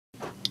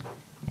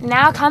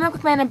Now, Comic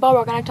Book Man and Bo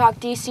are going to talk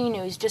DC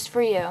news just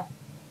for you.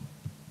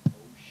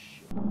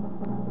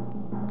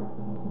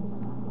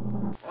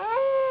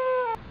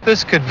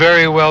 This could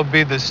very well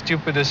be the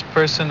stupidest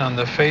person on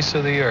the face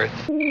of the earth.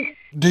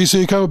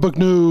 DC Comic Book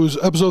News,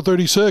 episode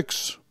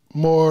 36,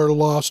 More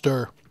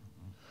Loster.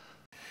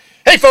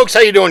 Hey folks,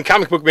 how you doing?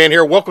 Comic Book Man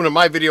here. Welcome to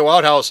my video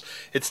outhouse.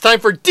 It's time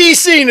for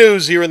DC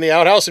news here in the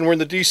outhouse, and we're in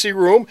the DC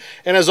room.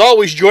 And as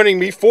always, joining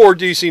me for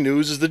DC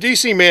news is the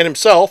DC man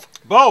himself.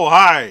 Bo,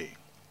 hi.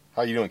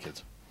 How you doing,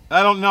 kids?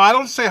 I don't know. I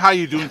don't say how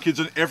you doing, kids,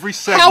 in every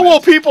segment. How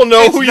will people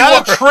know who you are?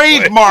 It's not a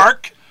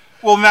trademark.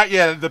 Well, not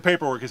yet. The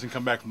paperwork hasn't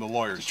come back from the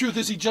lawyers. The truth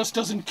is, he just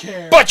doesn't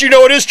care. But you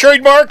know it is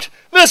trademarked?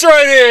 This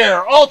right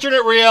here,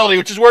 Alternate Reality,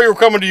 which is where you're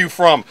coming to you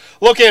from.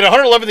 Located at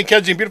 111th and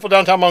Kedzie in beautiful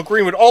downtown Mount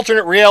Greenwood,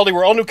 Alternate Reality,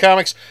 where all new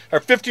comics are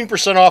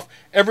 15% off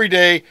every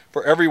day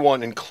for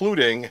everyone,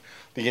 including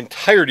the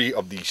entirety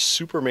of the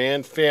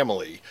Superman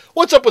family.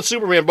 What's up with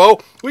Superman, Bo?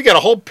 We got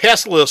a whole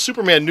passel of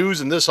Superman news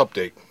in this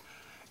update.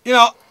 You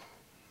know,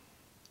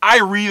 I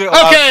read a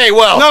lot. Okay,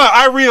 well, no,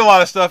 I read a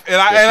lot of stuff, and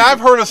I've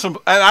heard of some,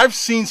 and I've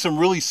seen some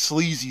really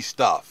sleazy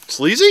stuff.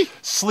 Sleazy?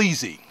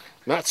 Sleazy.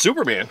 Not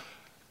Superman.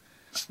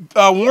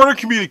 Warner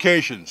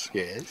Communications.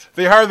 Yes.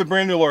 They hired the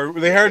brand new lawyer.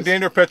 They hired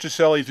Daniel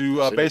Petrocelli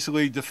to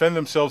basically defend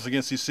themselves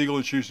against these Siegel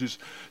and Schuster's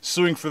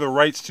suing for the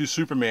rights to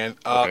Superman.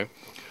 Okay.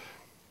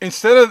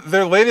 Instead of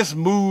their latest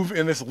move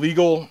in this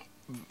legal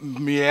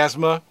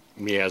miasma,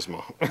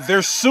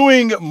 they're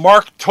suing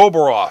Mark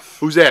Toberoff.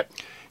 Who's that?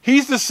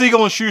 He's the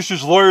Siegel and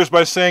Schuster's lawyers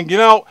by saying, you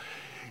know,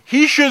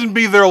 he shouldn't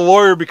be their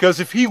lawyer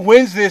because if he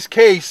wins this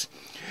case,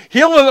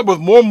 he'll end up with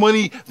more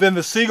money than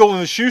the Siegel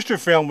and the Schuster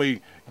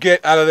family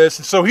get out of this.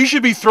 And so he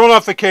should be thrown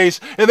off the case,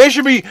 and they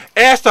should be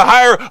asked to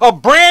hire a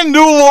brand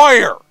new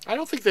lawyer. I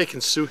don't think they can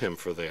sue him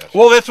for that.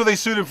 Well, that's what they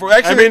sued him for.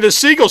 Actually, I mean, the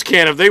Siegels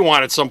can if they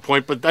want at some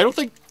point, but I don't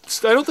think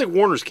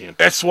Warner's can.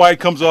 That's why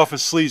it comes off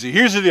as sleazy.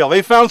 Here's the deal: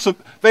 they found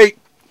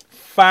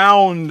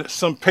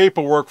some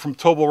paperwork from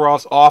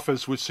Toberoff's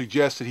office which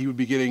suggested he would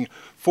be getting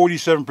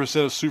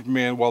 47% of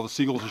Superman while the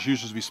Siegels and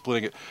Schusters would be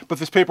splitting it. But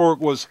this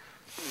paperwork was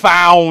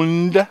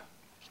found.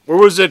 Where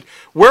was it?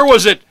 Where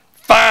was it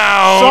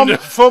found?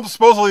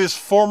 Supposedly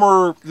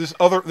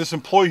this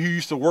employee who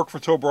used to work for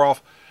Toberoff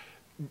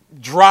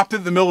dropped it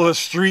in the middle of the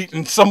street,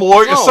 and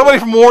somebody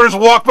from Warner's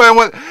walked by and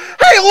went,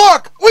 "Hey,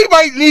 look, we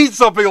might need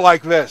something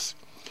like this."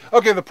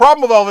 Okay, the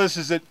problem with all this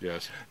is that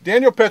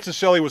Daniel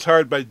Petrocelli was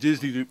hired by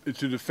Disney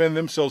to defend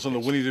themselves on the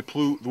Winnie the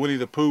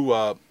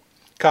Pooh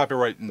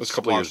copyright. It was a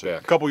couple years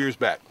back. A couple years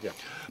back. Yeah.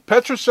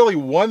 Petrocelli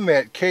won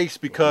that case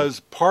because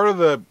part of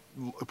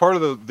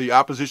the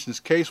opposition's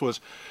case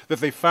was that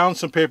they found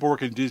some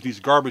paperwork in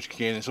Disney's garbage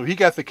can, and so he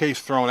got the case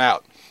thrown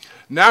out.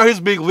 Now his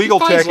big legal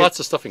tactic. Lots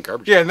of stuff in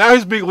garbage. Yeah, now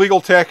his big legal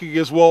tactic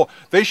is, well,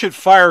 they should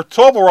fire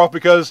Toberoff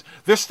because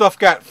this stuff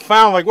got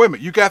found. Like, wait a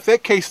minute, you got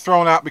that case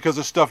thrown out because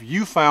of stuff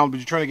you found, but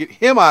you're trying to get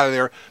him out of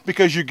there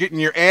because you're getting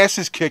your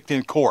asses kicked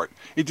in court.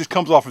 It just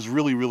comes off as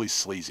really, really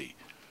sleazy.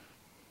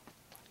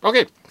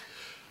 Okay,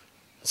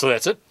 so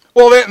that's it.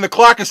 Well, and the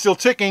clock is still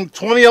ticking.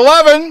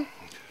 2011.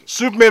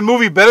 Superman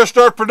movie better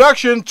start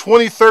production.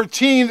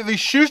 2013, the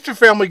Schuster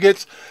family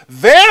gets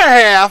their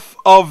half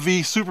of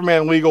the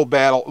Superman legal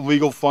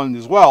fund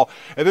as well.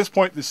 At this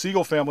point, the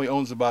Siegel family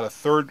owns about a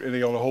third, and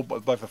they own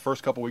like the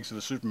first couple weeks of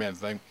the Superman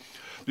thing.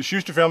 The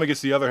Schuster family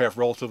gets the other half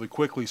relatively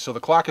quickly, so the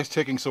clock is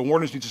ticking, so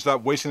Warner's need to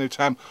stop wasting their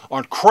time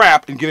on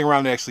crap and getting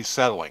around to actually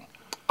settling.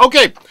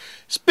 Okay,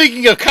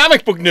 speaking of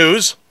comic book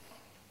news,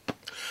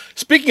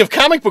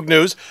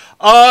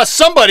 a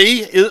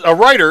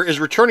writer is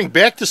returning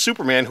back to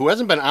Superman who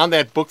hasn't been on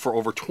that book for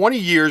over 20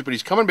 years, but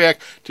he's coming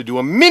back to do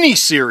a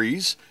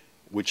mini-series,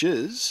 which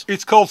is...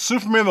 It's called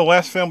Superman, the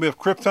Last Family of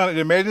Krypton. It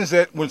imagines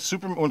that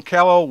when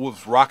Kal-El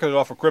was rocketed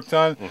off of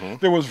Krypton,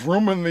 there was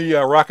room in the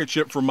rocket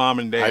ship for Mom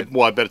and Dad.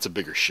 I bet it's a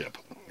bigger ship.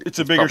 It's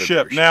a bigger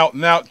ship. Now,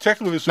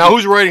 technically,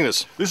 who's writing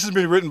this? This has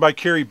been written by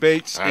Carrie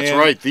Bates. That's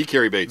right, the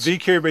Carrie Bates. The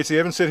Carrie Bates. They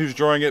haven't said who's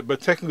drawing it,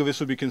 but technically this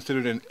would be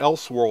considered an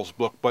Elseworlds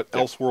book, but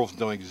Elseworlds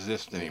don't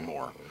exist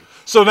anymore.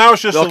 So now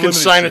it's just they'll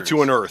consign it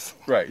to an Earth.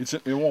 Right.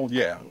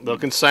 Yeah. They'll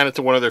consign it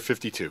to one of their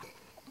 52.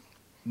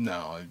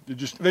 No, they're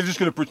just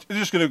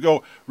gonna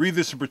go read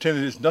this and pretend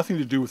it has nothing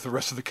to do with the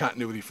rest of the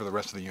continuity for the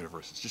rest of the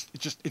universe.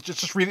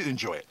 Just read it and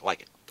enjoy it,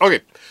 like it.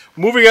 Okay,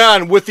 moving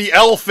on with the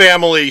L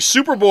family.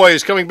 Superboy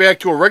is coming back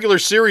to a regular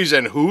series,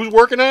 and who's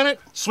working on it?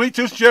 Sweet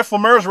Tooth Jeff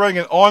Lemire is writing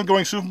an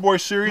ongoing Superboy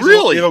series.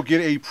 Really? He'll get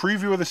a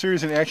preview of the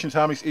series in Action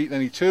Comics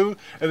 892,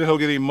 and then he'll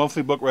get a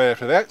monthly book right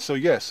after that. So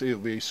yes, it'll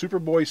be a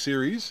Superboy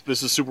series.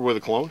 This is Superboy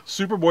the Clone?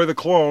 Superboy the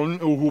Clone,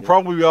 who will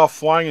probably be off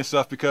flying and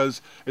stuff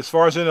because, as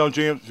far as I know,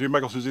 J.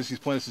 Michael Straczynski's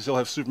plan is to still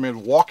have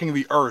Superman walking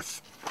the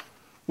Earth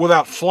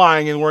without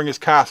flying and wearing his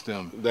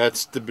costume.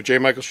 That's the J.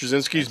 Michael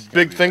Straczynski's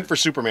big thing for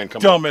Superman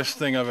coming Dumbest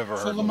thing I've ever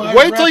heard.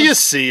 Wait till you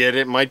see it.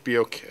 It might be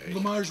okay.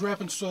 Lemire's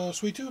rapping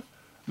Sweet Tooth?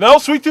 No,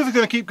 Sweet Tooth is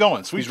going to keep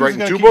going. Sweet He's Tooth is writing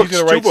gonna two keep- He's books,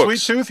 going to two write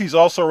books. Sweet Tooth. He's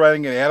also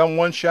writing an Adam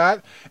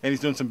one-shot, and he's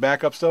doing some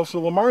backup stuff.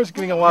 So Lamar's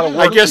getting a lot of I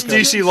work. guess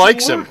because- DC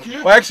likes him.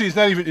 Well, actually,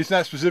 it's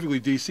not specifically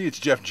DC. It's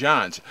Jeff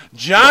Johns.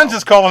 Johns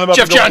is calling him up.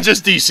 Jeff and going- Johns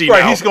is DC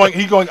Right, now. he's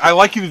going. I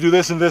like you to do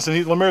this and this,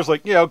 and Lemare's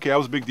like, yeah, okay. I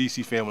was a big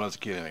DC fan when I was a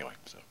kid, anyway.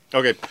 So.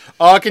 Okay.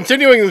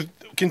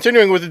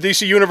 Continuing with the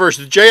DC universe,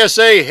 the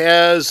JSA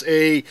has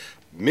a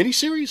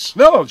miniseries.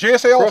 No,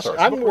 JSA All Stars.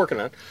 I'm working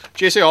on it.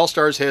 JSA All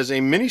Stars has a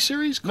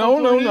miniseries. No.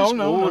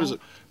 What is it?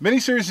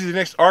 Miniseries is the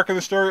next arc of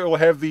the story. It will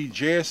have the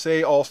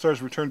JSA All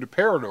Stars return to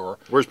Parador.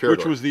 Where's Parador?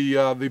 Which was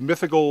the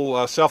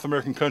mythical South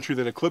American country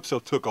that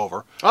Eclipso took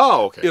over.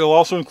 Oh, okay. It'll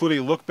also include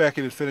a look back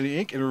at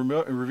Infinity Inc.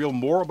 and reveal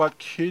more about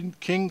King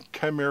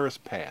Chimera's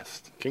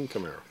past. King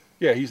Chimera.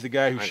 Yeah, he's the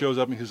guy who shows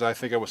up and says, I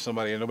think I was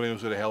somebody, and nobody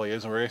knows who the hell he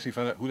is, and we're actually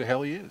finding out who the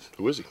hell he is.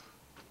 Who is he?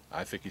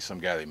 I think he's some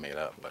guy they made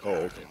up. But,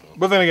 Okay.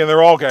 But then again,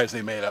 they're all guys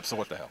they made up, so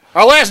what the hell?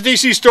 Our last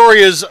DC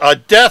story is a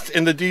death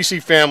in the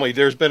DC family.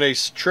 There's been a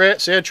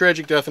sad,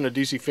 tragic death in the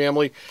DC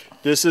family.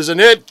 This isn't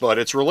it, but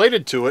it's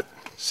related to it.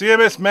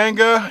 CMS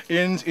manga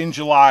ends in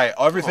July.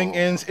 Everything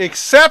ends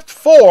except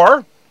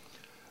for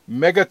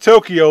Mega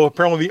Tokyo,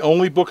 apparently the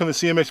only book in the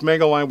CMX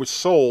manga line which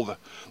sold.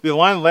 The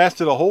line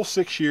lasted a whole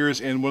 6 years,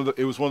 and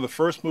it was one of the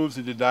first moves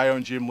that Didio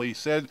and Jim Lee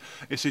said.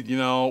 They said,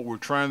 we're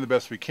trying the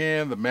best we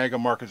can. The manga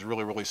market's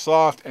really, really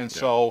soft, and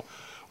so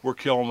we're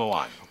killing the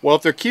line. Well,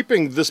 if they're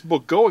keeping this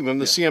book going, then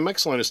the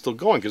CMX line is still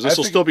going, because this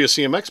will still be a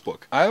CMX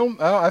book. I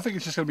think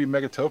it's just going to be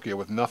Mega Tokyo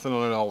with nothing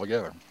on it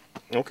altogether.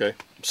 Okay.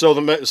 So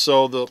the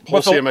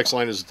whole CMX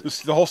line is...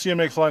 The whole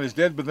CMX line is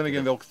dead, but then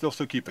again, they'll still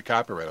keep the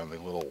copyright on the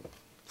little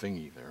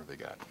thingy there they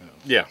got.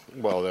 Yeah,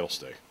 well, that'll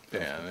stay.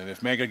 Yeah, and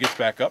if manga gets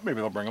back up, maybe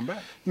they'll bring them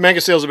back. Manga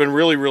sales have been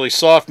really, really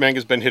soft.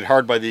 Manga's been hit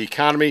hard by the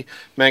economy.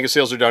 Manga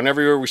sales are down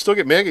everywhere. We still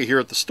get manga here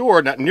at the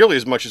store, not nearly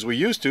as much as we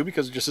used to,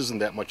 because there just isn't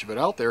that much of it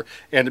out there.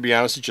 And to be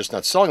honest, it's just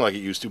not selling like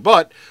it used to.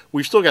 But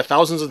we've still got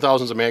thousands and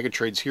thousands of manga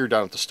trades here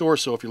down at the store.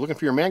 So if you're looking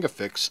for your manga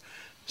fix,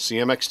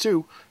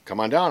 CMX2,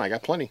 come on down. I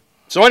got plenty.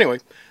 So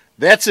anyway,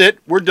 that's it.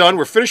 We're done.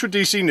 We're finished with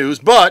DC News.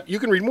 But you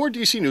can read more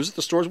DC News at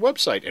the store's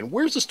website. And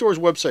where's the store's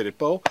website at,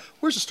 Bo?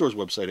 Where's the store's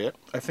website at?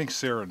 I think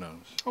Sarah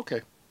knows.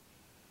 Okay.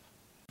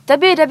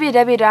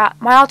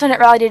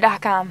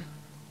 www.myalternatereality.com.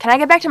 Can I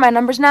get back to my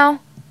numbers now?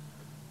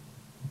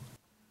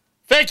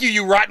 Thank you,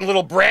 you rotten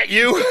little brat,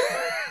 you.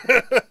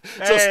 So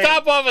Hey.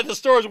 stop off at the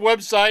store's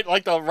website,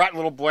 like the rotten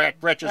little brat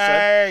just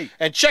said,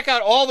 and check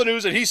out all the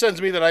news that he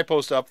sends me that I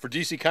post up for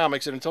DC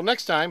Comics. And until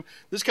next time,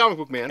 this is Comic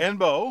Book Man And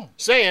Bo.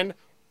 saying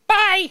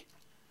bye.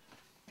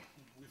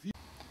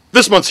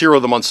 This month's Hero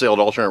of the Month sale at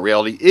Alternate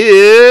Reality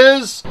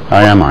is...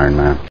 I am Iron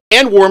Man.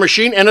 and War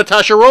Machine and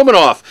Natasha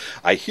Romanoff.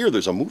 I hear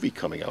there's a movie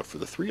coming out for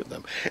the three of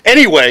them.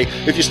 Anyway,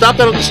 if you stop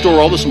down at the store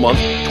all this month,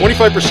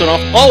 25%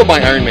 off all of my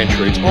Iron Man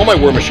trades, all my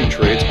War Machine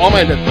trades, all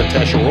my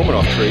Natasha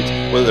Romanoff trades,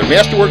 whether they're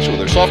Masterworks, whether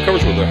they're soft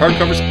covers, whether they're hard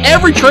covers,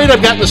 every trade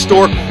I've got in the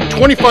store,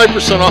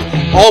 25% off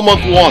all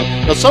month long.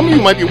 Now, some of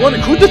you might be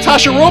wondering, who's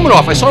Natasha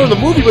Romanoff? I saw her in the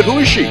movie, but who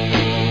is she?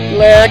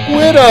 Black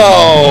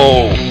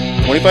Widow.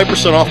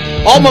 25% off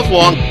all month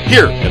long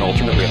here